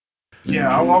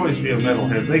Yeah, I'll always be a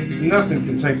metalhead. Nothing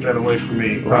can take that away from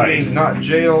me. Right. I mean, not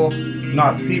jail,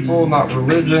 not people, not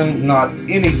religion, not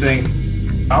anything.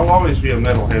 I'll always be a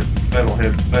metalhead,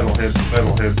 metalhead, metalhead,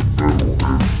 metalhead,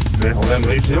 metalhead,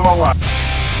 metalhead, all right.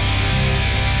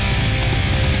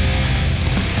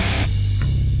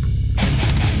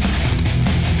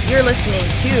 You're listening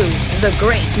to the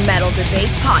Great Metal Debate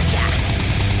Podcast.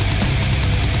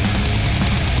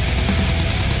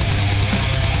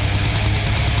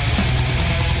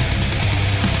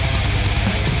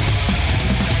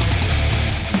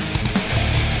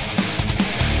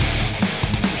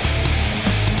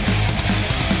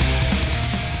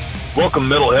 Welcome,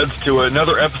 metalheads, to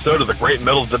another episode of the Great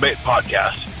Metal Debate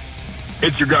Podcast.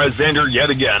 It's your guy Xander yet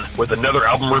again with another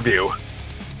album review.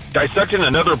 Dissecting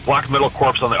another black metal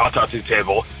corpse on the autopsy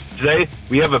table, today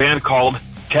we have a band called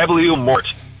Tableau Mort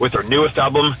with their newest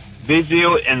album,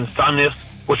 Visio In Somniis,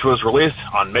 which was released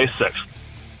on May 6th.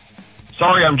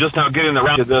 Sorry I'm just now getting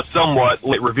around to this somewhat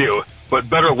late review, but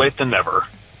better late than never.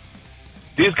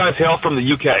 These guys hail from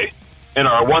the UK, and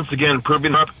are once again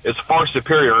proving up is far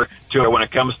superior to it when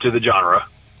it comes to the genre.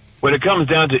 When it comes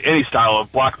down to any style of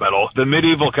black metal, the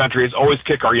medieval countries always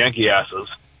kick our Yankee asses.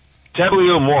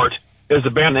 Tableau Mort is a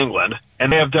band in England, and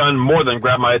they have done more than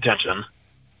grab my attention.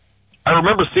 I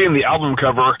remember seeing the album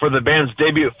cover for the band's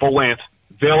debut full-length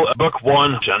Veil Book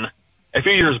 1 a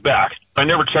few years back, but I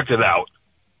never checked it out.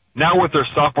 Now with their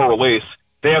sophomore release,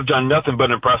 they have done nothing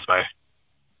but impress me.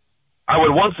 I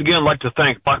would once again like to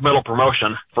thank Black Metal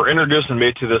Promotion for introducing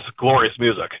me to this glorious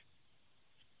music.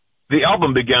 The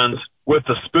album begins with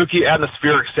the spooky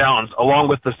atmospheric sounds along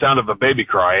with the sound of a baby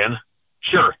crying.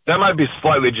 Sure, that might be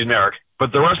slightly generic,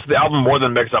 but the rest of the album more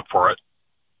than makes up for it.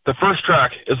 The first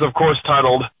track is of course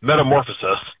titled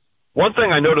Metamorphosis. One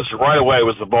thing I noticed right away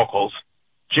was the vocals.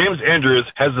 James Andrews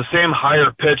has the same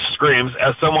higher pitched screams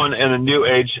as someone in a new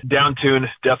age down-tuned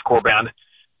deathcore band,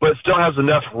 but still has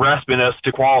enough raspiness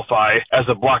to qualify as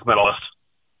a black metalist.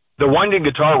 The winding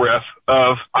guitar riff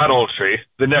of Idolatry,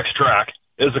 the next track,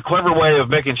 is a clever way of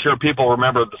making sure people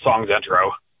remember the song's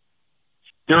intro.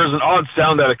 There is an odd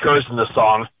sound that occurs in this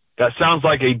song that sounds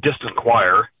like a distant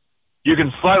choir. You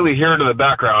can slightly hear it in the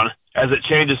background as it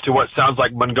changes to what sounds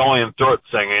like Mongolian throat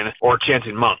singing or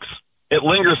chanting monks. It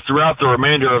lingers throughout the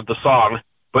remainder of the song,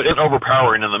 but isn't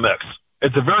overpowering in the mix.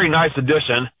 It's a very nice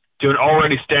addition to an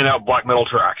already standout black metal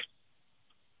track.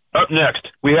 Up next,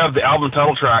 we have the album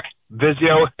title track,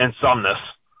 Visio In Somniis.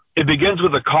 It begins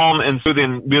with a calm and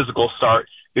soothing musical start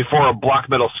before a black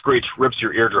metal screech rips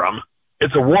your eardrum.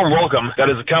 It's a warm welcome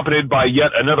that is accompanied by yet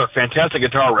another fantastic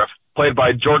guitar riff played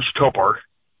by George Topor.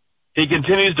 He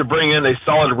continues to bring in a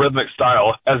solid rhythmic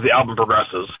style as the album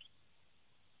progresses.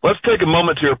 Let's take a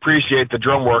moment to appreciate the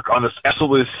drum work on this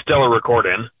absolutely stellar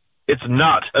recording. It's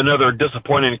not another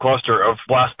disappointing cluster of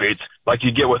blast beats like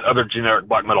you get with other generic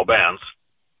black metal bands.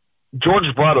 George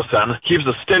Bratosin keeps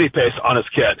a steady pace on his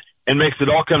kit and makes it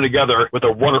all come together with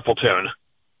a wonderful tune.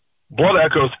 Blood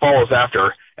Echoes follows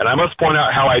after, and I must point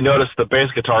out how I noticed the bass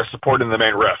guitar supporting the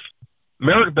main riff.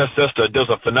 Marek Basista does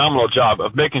a phenomenal job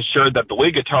of making sure that the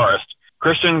lead guitarist,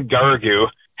 Cristian Giurgiu,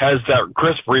 has that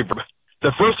crisp reverb.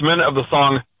 The first minute of the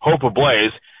song, Hope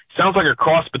Ablaze, sounds like a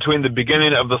cross between the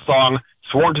beginning of the song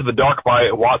Sworn to the Dark by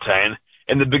Watain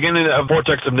and the beginning of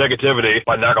Vortex of Negativity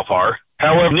by Naglfar.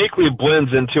 However, uniquely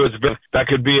blends into his vision that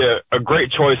could be a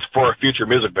great choice for a future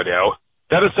music video.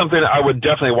 That is something I would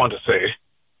definitely want to see.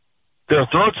 Their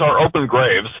throats are open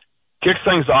graves, kicks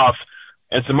things off,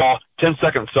 and some small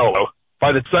 10-second solo.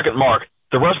 By the second mark,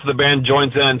 the rest of the band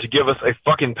joins in to give us a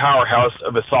fucking powerhouse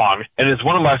of a song, and is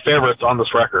one of my favorites on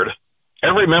this record.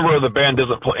 Every member of the band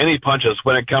doesn't pull any punches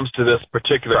when it comes to this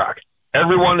particular track.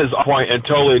 Everyone is on point and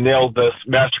totally nailed this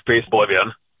masterpiece,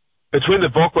 Oblivion. Between the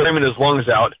vocalist screaming his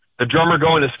lungs out, the drummer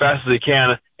going as fast as he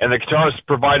can, and the guitarist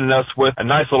providing us with a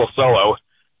nice little solo,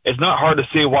 it's not hard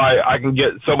to see why I can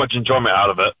get so much enjoyment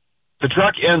out of it. The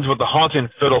track ends with a haunting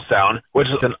fiddle sound, which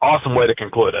is an awesome way to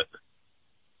conclude it.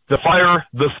 The Fire,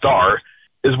 the Star,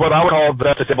 is what I would call the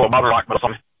best example of modern rock metal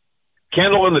song.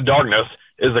 Candle in the Darkness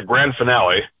is the grand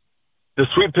finale. The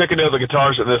sweet picking of the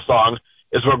guitars in this song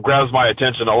is what grabs my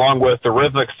attention, along with the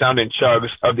rhythmic sounding chugs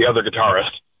of the other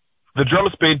guitarist. The drum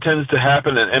speed tends to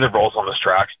happen in intervals on this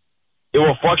track. It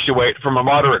will fluctuate from a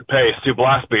moderate pace to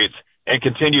blast beats and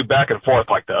continue back and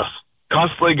forth like this,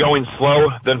 constantly going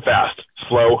slow, then fast,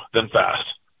 slow, then fast.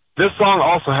 This song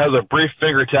also has a brief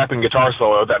finger-tapping guitar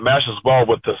solo that matches well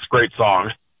with this great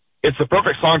song. It's the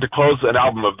perfect song to close an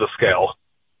album of this scale.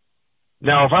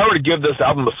 Now, if I were to give this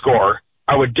album a score,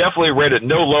 I would definitely rate it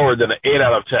no lower than an 8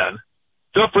 out of 10.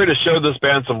 Feel free to show this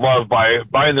band some love by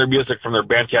buying their music from their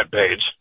Bandcamp page.